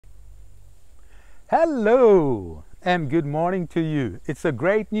Hello and good morning to you. It's a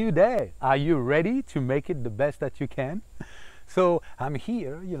great new day. Are you ready to make it the best that you can? So I'm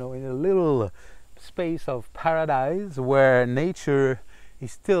here, in a little space of paradise where nature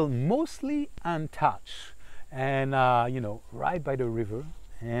is still mostly untouched and, right by the river.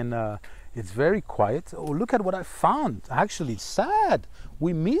 And it's very quiet. Oh, look at what I found. Actually, it's sad.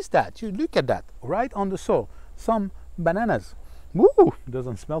 We missed that. You look at that right on the soil. Some bananas. Woo!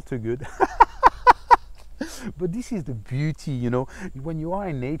 Doesn't smell too good. But this is the beauty, when you are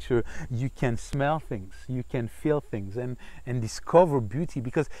in nature, you can smell things, you can feel things and discover beauty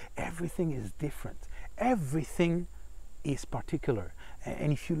because everything is different. Everything is particular.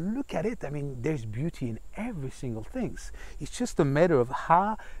 And if you look at it, there's beauty in every single thing. It's just a matter of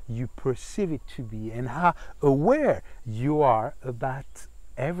how you perceive it to be and how aware you are about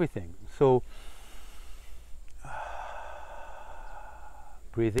everything. So,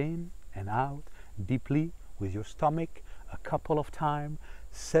 breathe in and out deeply with your stomach a couple of times,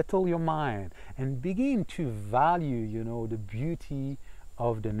 settle your mind and begin to value, the beauty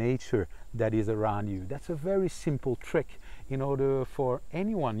of the nature that is around you. That's a very simple trick in order for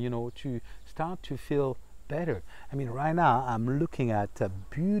anyone, to start to feel better. Right now I'm looking at a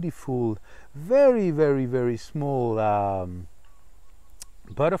beautiful, very, very, very small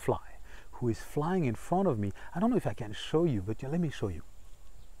butterfly who is flying in front of me. I don't know if I can show you, but let me show you.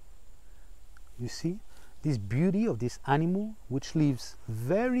 You see this beauty of this animal, which lives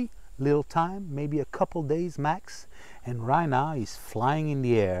very little time, maybe a couple days max, and right now he's flying in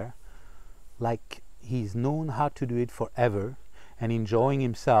the air like he's known how to do it forever and enjoying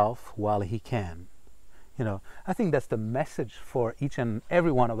himself while he can. I think that's the message for each and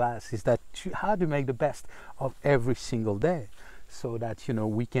every one of us, is that how to make the best of every single day so that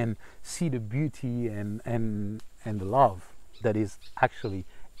we can see the beauty and the love that is actually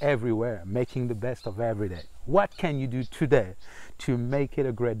everywhere, making the best of every day. What can you do today to make it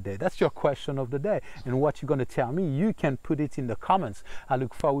a great day? That's your question of the day. And what you're going to tell me, you can put it in the comments. I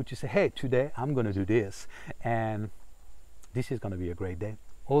look forward to say, hey, today I'm going to do this. And this is going to be a great day.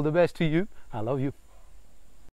 All the best to you. I love you.